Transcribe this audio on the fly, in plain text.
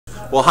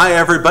Well, hi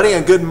everybody,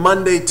 and good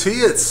Monday to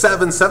you. It's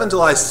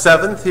July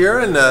 7th here,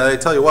 and I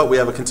tell you what, we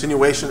have a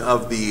continuation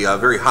of the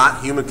very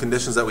hot, humid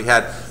conditions that we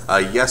had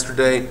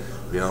yesterday.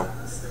 You know,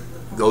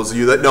 those of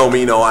you that know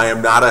me know I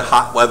am not a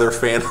hot weather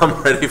fan.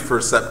 I'm ready for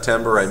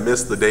September. I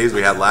missed the days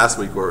we had last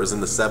week where it was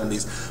in the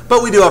 70s,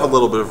 but we do have a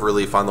little bit of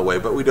relief on the way.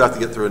 But we do have to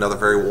get through another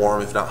very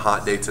warm, if not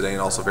hot, day today, and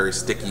also very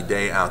sticky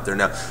day out there.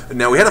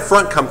 Now we had a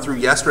front come through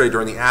yesterday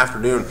during the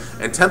afternoon,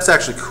 and temps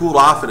actually cooled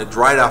off and it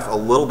dried off a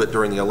little bit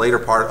during the later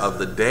part of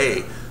the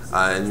day.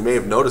 And you may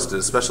have noticed it,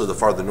 especially the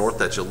farther north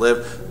that you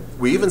live.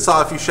 We even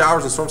saw a few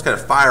showers and storms kind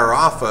of fire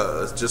off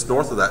just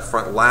north of that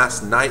front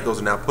last night. Those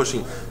are now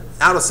pushing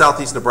out of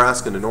southeast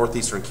Nebraska into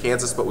northeastern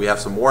Kansas, but we have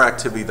some more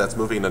activity that's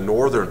moving into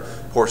northern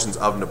portions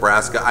of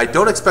Nebraska. I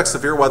don't expect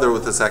severe weather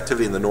with this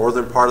activity in the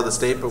northern part of the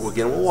state, but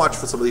again, we'll watch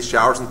for some of these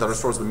showers and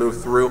thunderstorms to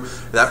move through.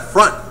 That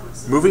front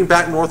moving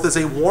back north is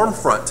a warm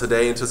front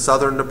today into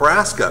southern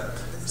Nebraska.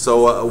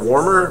 So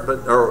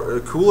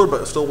cooler,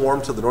 but still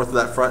warm to the north of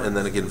that front, and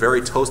then again,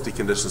 very toasty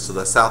conditions to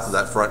the south of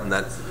that front, and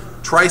that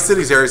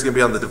Tri-Cities area is going to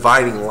be on the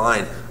dividing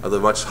line of the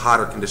much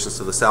hotter conditions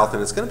to the south,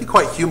 and it's going to be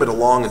quite humid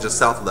along and just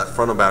south of that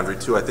frontal boundary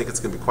too. I think it's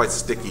going to be quite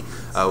sticky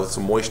with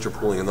some moisture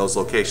pooling in those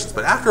locations.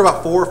 But after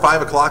about 4 or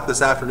 5 o'clock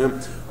this afternoon,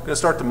 we're going to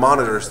start to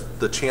monitor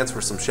the chance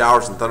for some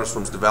showers and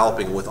thunderstorms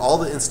developing. With all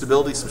the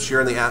instability, some shear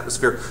in the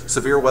atmosphere,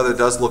 severe weather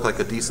does look like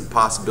a decent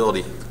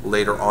possibility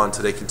later on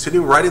today.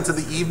 Continuing right into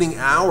the evening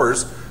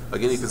hours.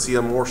 Again, you can see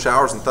more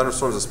showers and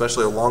thunderstorms,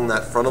 especially along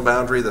that frontal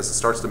boundary as it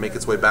starts to make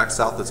its way back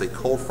south as a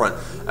cold front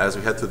as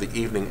we head through the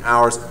evening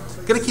hours.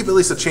 Going to keep at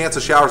least a chance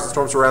of showers and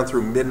storms around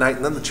through midnight,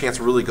 and then the chance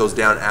really goes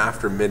down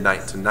after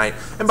midnight tonight.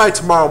 And by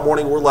tomorrow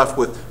morning, we're left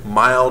with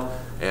mild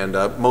and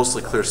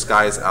mostly clear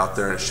skies out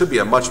there, and it should be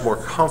a much more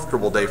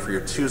comfortable day for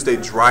your Tuesday.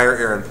 Drier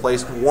air in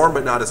place, warm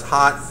but not as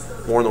hot.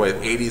 More in the way of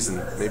 80s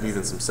and maybe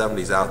even some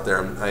 70s out there.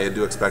 I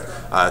do expect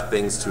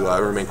things to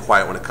remain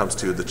quiet when it comes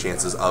to the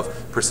chances of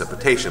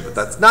precipitation, but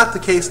that's not the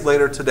case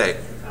later today.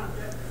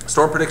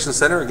 Storm Prediction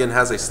Center again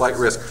has a slight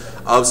risk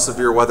of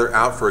severe weather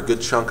out for a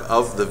good chunk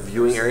of the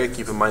viewing area.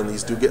 Keep in mind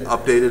these do get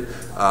updated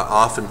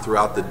often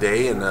throughout the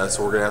day, and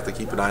so we're going to have to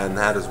keep an eye on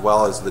that, as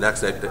well as the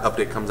next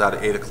update comes out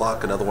at 8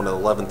 o'clock, another one at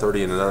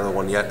 11:30, and another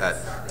one yet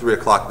at 3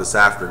 o'clock this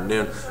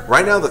afternoon.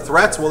 Right now the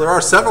threats, well, there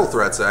are several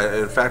threats.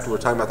 In fact, we're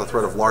talking about the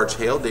threat of large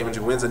hail,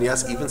 damaging winds, and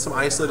yes, even some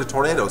isolated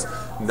tornadoes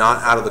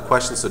not out of the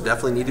question, so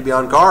definitely need to be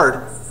on guard.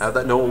 Have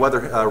that NOAA weather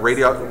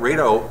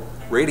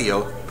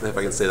radio, if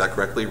I can say that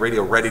correctly,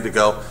 radio ready to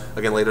go.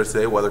 Again, later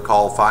today, Weather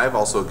Call 5,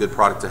 also a good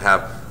product to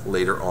have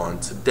later on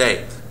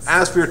today.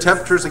 As for your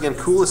temperatures, again,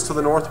 coolest to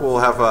the north, we'll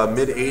have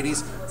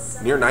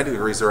mid-80s, near 90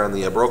 degrees around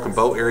the Broken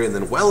Bow area, and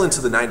then well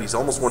into the 90s,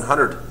 almost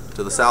 100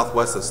 to the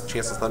southwest. There's a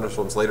chance of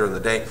thunderstorms later in the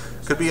day.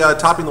 Could be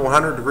topping the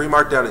 100-degree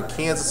mark down in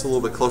Kansas, a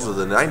little bit closer to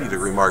the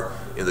 90-degree mark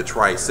in the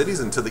Tri-Cities.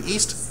 And to the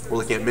east, we're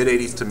looking at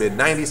mid-80s to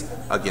mid-90s,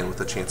 again with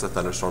a chance of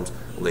thunderstorms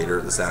later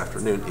this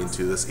afternoon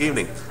into this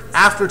evening.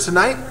 After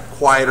tonight,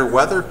 quieter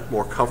weather,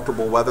 more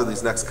comfortable weather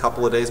these next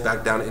couple of days,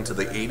 back down into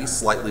the 80s,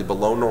 slightly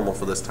below normal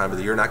for this time of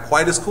the year. Not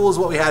quite as cool as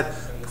what we had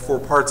for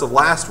parts of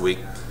last week.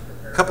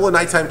 A couple of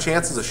nighttime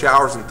chances of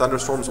showers and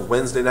thunderstorms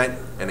Wednesday night,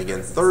 and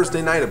again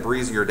Thursday night, a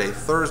breezier day.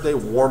 Thursday,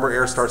 warmer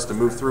air starts to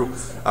move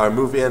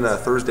in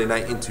Thursday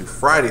night into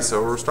Friday,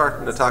 so we're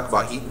starting to talk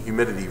about heat and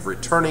humidity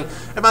returning.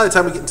 And by the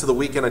time we get into the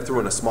weekend, I threw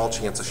in a small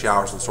chance of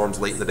showers and storms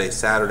late in the day,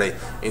 Saturday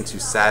into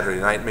Saturday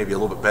night. Maybe a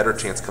little bit better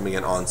chance coming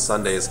in on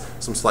Sundays.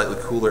 Some slightly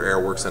cooler air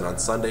works in on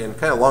Sunday, and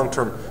kind of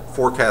long-term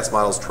forecast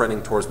models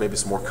trending towards maybe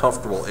some more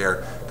comfortable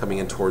air coming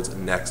in towards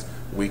next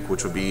week,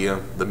 which would be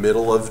the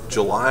middle of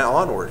July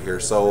onward here.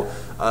 So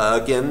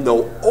again,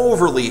 no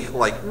overly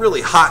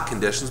really hot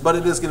conditions, but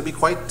it is going to be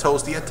quite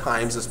toasty at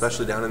times,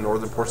 especially down in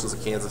northern portions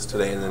of Kansas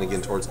today, and then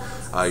again towards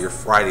your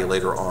Friday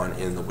later on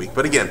in the week.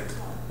 But again,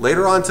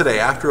 later on today,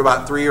 after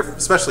about 3 or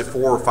especially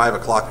 4 or 5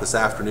 o'clock this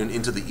afternoon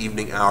into the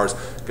evening hours,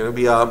 going to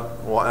be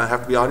well, I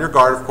have to be on your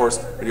guard, of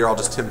course.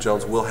 Meteorologist Tim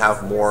Jones will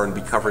have more and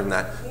be covering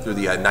that through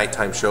the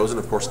nighttime shows, and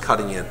of course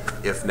cutting in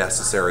if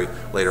necessary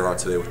later on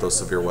today with those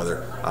severe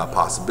weather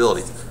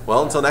possibilities.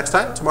 Well, until next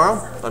time,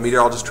 tomorrow, I'm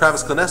meteorologist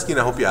Travis Kleneski, and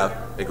I hope you have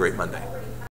a great Monday.